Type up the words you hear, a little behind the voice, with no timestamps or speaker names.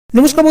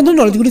নমস্কার বন্ধু,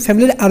 নলেজগুলি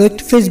ফ্যামিলির আরো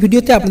একটি ফ্রেশ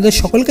ভিডিওতে আপনাদের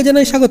সকলকে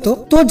জানাই স্বাগত।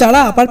 তো যারা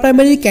আপার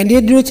প্রাইমারি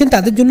ক্যান্ডিডেট রয়েছেন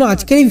তাদের জন্য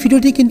আজকের এই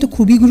ভিডিওটি কিন্তু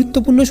খুবই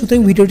গুরুত্বপূর্ণ,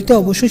 সুতরাং ভিডিওটিতে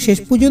অবশ্যই শেষ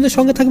পর্যন্ত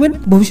সঙ্গে থাকবেন।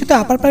 ভবিষ্যতে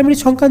আপার প্রাইমারি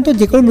সংক্রান্ত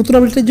যে কোনো নতুন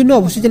আপডেটের জন্য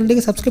অবশ্যই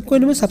চ্যানেলটিকে সাবস্ক্রাইব করে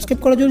নেবেন। সাবস্ক্রাইব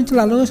করার জন্য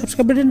লাল রঙের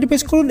সাবস্ক্রাইব বাটনটি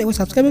প্রেস করুন এবং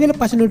সাবস্ক্রাইব হয়ে গেলে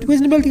পাশে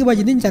নোটিফিকেশন বেলটিকে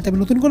বাজিয়ে দিন, যাতে আমি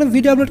নতুন কোনো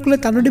ভিডিও আপলোড করলে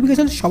তার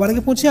নোটিফিকেশন সবার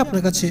আগে পৌঁছে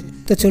আপনার কাছে।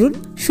 তো চলুন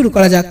শুরু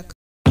করা যাক।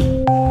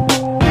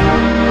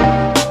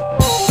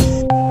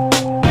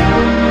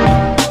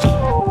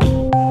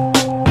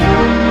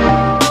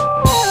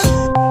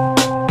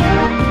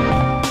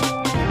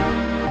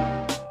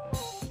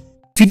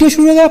 ভিডিও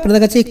শুরু আগে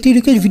আপনাদের কাছে একটি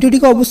রিকোয়েস্ট,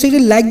 ভিডিওটিকে অবশ্যই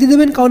একটি লাইক দিয়ে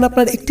দেবেন, কারণ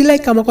আপনার একটি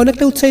লাইক আমাকে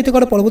অনেকটা উৎসাহিত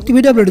করে পরবর্তী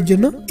ভিডিও আপলোডের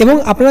জন্য। এবং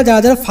আপনারা যারা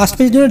যারা ফার্স্ট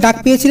পেজের জন্য ডাক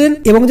পেয়েছিলেন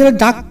এবং যারা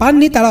ডাক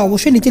পাননি তারা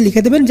অবশ্যই নিচে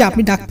লিখে দেবেন যে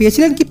আপনি ডাক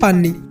পেয়েছিলেন কি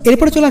পাননি।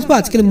 এরপরে চলে আসবো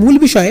আজকের মূল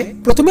বিষয়ে।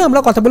 প্রথমে আমরা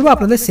কথা বলবো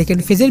আপনাদের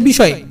সেকেন্ড ফেজের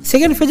বিষয়ে।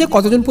 সেকেন্ড ফেজে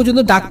কতজন পর্যন্ত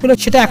ডাক পেল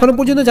সেটা এখনো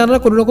পর্যন্ত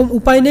জানার কোনো রকম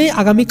উপায় নেই।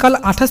 আগামীকাল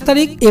 28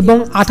 তারিখ এবং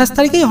 28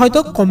 তারিখেই হয়তো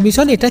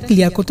কমিশন এটা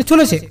ক্লিয়ার করতে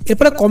চলেছে।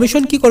 এরপরে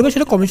কমিশন কি করবে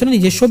সেটা কমিশনের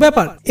নিজস্ব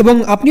ব্যাপার। এবং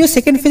আপনিও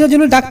সেকেন্ড ফেজের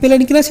জন্য ডাক পেলেন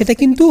কিনা সেটা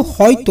কিন্তু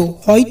হয়তো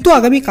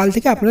আগামী কাল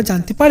থেকে আপনারা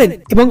জানতে পারেন,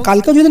 এবং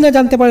কালকেও যদি না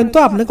জানতে পারেন তো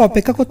আপনাকে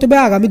অপেক্ষা করতে হবে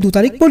আগামী 2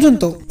 তারিখ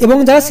পর্যন্ত। এবং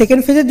যারা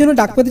সেকেন্ড ফেজের জন্য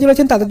ডাক পেতে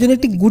চলেছেন তাদের জন্য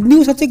একটি গুড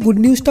নিউজ আছে। গুড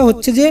নিউজটা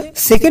হচ্ছে যে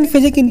সেকেন্ড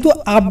ফেজে কিন্তু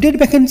আপডেট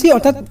ভ্যাকেন্সি,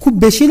 অর্থাৎ খুব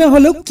বেশি না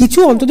হলেও কিছু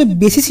অন্তত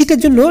বেশি সিটের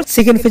জন্য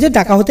সেকেন্ড ফেজে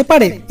ডাকা হতে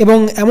পারে, এবং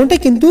এমনটা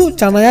কিন্তু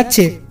জানা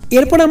যাচ্ছে।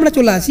 এরপর আমরা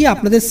চলে আসি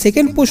আপনাদের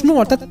সেকেন্ড প্রশ্ন,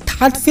 অর্থাৎ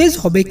থার্ড ফেজ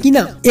হবে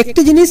কিনা।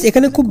 একটি জিনিস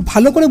এখানে খুব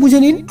ভালো করে বুঝে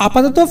নিন।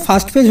 আপাতত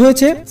ফার্স্ট ফেজ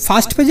হয়েছে।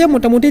 ফার্স্ট ফেজে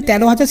মোটামুটি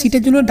 13,000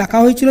 সিটের জন্য ডাকা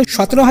হয়েছিল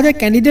 17,000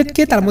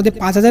 ক্যান্ডিডেটকে, তার মধ্যে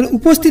 5,000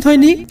 উপস্থিত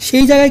হয়নি।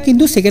 সেই জায়গায়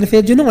কিন্তু সেকেন্ড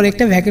ফেজের জন্য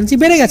অনেকটা ভ্যাকেন্সি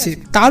বেড়ে গেছে।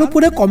 তার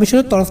উপরে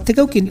কমিশনের তরফ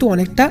থেকেও কিন্তু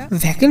অনেকটা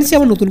ভ্যাকেন্সি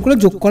আবার নতুন করে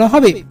যোগ করা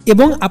হবে।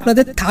 এবং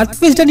আপনাদের থার্ড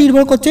ফেজটা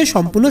নির্ভর করছে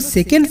সম্পূর্ণ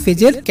সেকেন্ড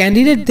ফেজের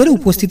ক্যান্ডিডেটদের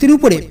উপস্থিতির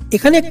উপরে।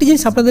 এখানে একটি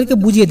জিনিস আপনাদেরকে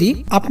বুঝিয়ে দিই,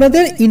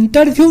 আপনাদের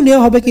ইন্টারভিউ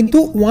নেওয়া হবে কিন্তু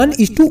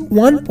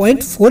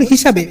 1:1.4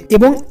 হিসাবে,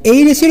 এবং এই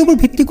রেশিওর উপর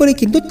ভিত্তি করে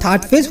কিন্তু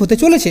থার্ড ফেজ হতে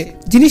চলেছে।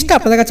 জিনিসটা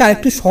আপনাদের কাছে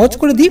আরেকটু সহজ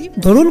করে দিই।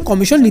 ধরুন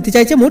কমিশন নিতে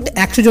চাইছে মোট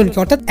 100 জনকে,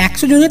 অর্থাৎ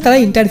 100 জনের তারা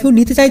ইন্টারভিউ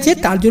নিতে চাইছে,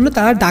 তার জন্য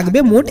তারা ডাকবে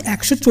মোট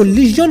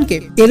 140 জনকে।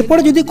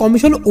 এরপরে যদি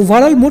কমিশন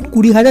ওভারঅল মোট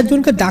 20,000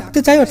 জনকে ডাকতে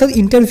চায় অর্থাৎ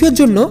ইন্টারভিউর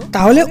জন্য,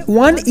 তাহলে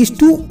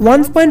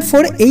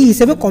 1:1.4 এই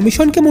হিসেবে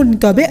কমিশনকে মোট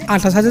নিতে হবে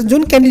 28,000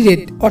 জন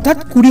ক্যান্ডিডেট, অর্থাৎ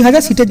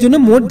 20,000 সিটের জন্য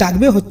মোট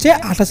ডাকবে হচ্ছে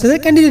 28,000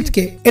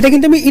 ক্যান্ডিডেটকে। এটা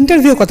কিন্তু আমি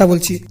ইন্টারভিউ কথা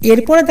বলছি।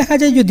 এরপরে দেখা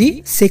যায় যদি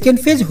সেকেন্ড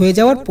ফেজ হয়ে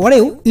যাওয়ার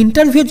পরেও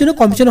ইন্টারভিউর জন্য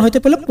কমিশন হয়তো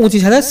পেল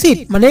 25,000 সিট,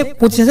 মানে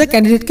 25,000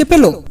 ক্যান্ডিডেটকে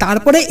পেল।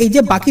 তারপরে এই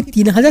যে বাকি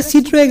 3,000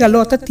 সিট রয়ে গেল,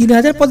 অর্থাৎ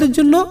 3,000 পদের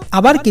জন্য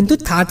আবার কিন্তু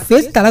থার্ড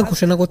ফেজ তারা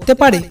ঘোষণা করতে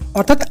পারে।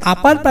 অর্থাৎ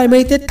আপার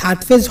প্রাইমারিতে থার্ড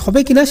ফেজ হবে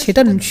কিনা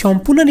সেটা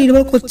সম্পূর্ণ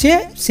নির্ভর করছে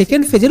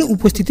সেকেন্ড ফেজের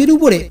উপস্থিতির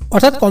উপরে।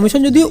 অর্থাৎ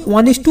কমিশন যদি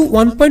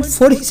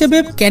 1:1.4 হিসেবে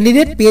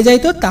ক্যান্ডিডেট পেয়ে যায়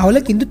তো তাহলে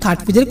কিন্তু থার্ড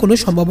ফেজের কোনো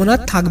সম্ভাবনা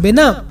থাকবে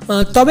না।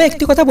 তবে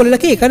একটি কথা বলে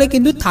রাখি, এখানে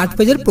কিন্তু থার্ড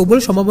ফেজের প্রবল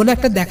সম্ভাবনা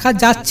একটা দেখা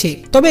যাচ্ছে।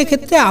 তবে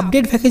এক্ষেত্রে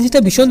আপডেট ভ্যাকেন্সিটা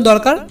ভীষণ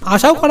দরকার।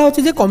 আশাও করা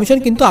হচ্ছে যে কমিশন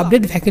কিন্তু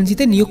আপডেট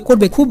ভ্যাকেন্সিতে নিয়োগ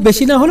করবে, খুব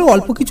বেশি না হলেও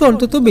অল্প কিছু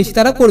অন্তত বেশি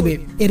তারা করবে।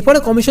 এরপরে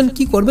কমিশন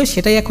কি করবে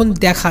সেটাই এখন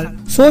দেখার।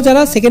 সো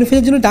যারা সেকেন্ড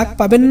ফেজের জন্য ডাক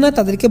পাবেন না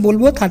তাদেরকে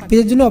বলবো থার্ড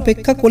ফেজের জন্য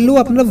অপেক্ষা করলেও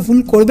আপনারা ভুল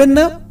করবেন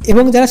না,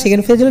 এবং যারা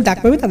সেকেন্ড ফেজের জন্য ডাক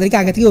পাবেন তাদেরকে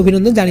আগে থেকে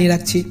অভিনন্দন জানিয়ে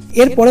রাখছি।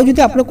 এরপরে যদি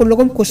আপনার কোনো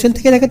রকম কোশ্চেন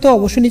থেকে থাকে তো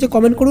অবশ্যই নিচে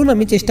কমেন্ট করুন,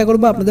 আমি চেষ্টা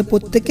করবো আপনাদের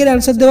প্রত্যেকের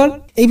অ্যান্সার দেওয়ার।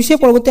 এই বিষয়ে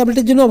পরবর্তী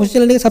আপডেটের জন্য অবশ্যই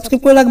চ্যানেলটিকে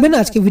সাবস্ক্রাইব করে রাখবেন।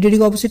 আজকে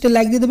ভিডিওটিকে অবশ্যই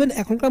লাইক দিয়ে দেবেন।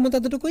 এখনকার মতো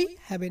এতটুকুই।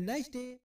 Have a nice day.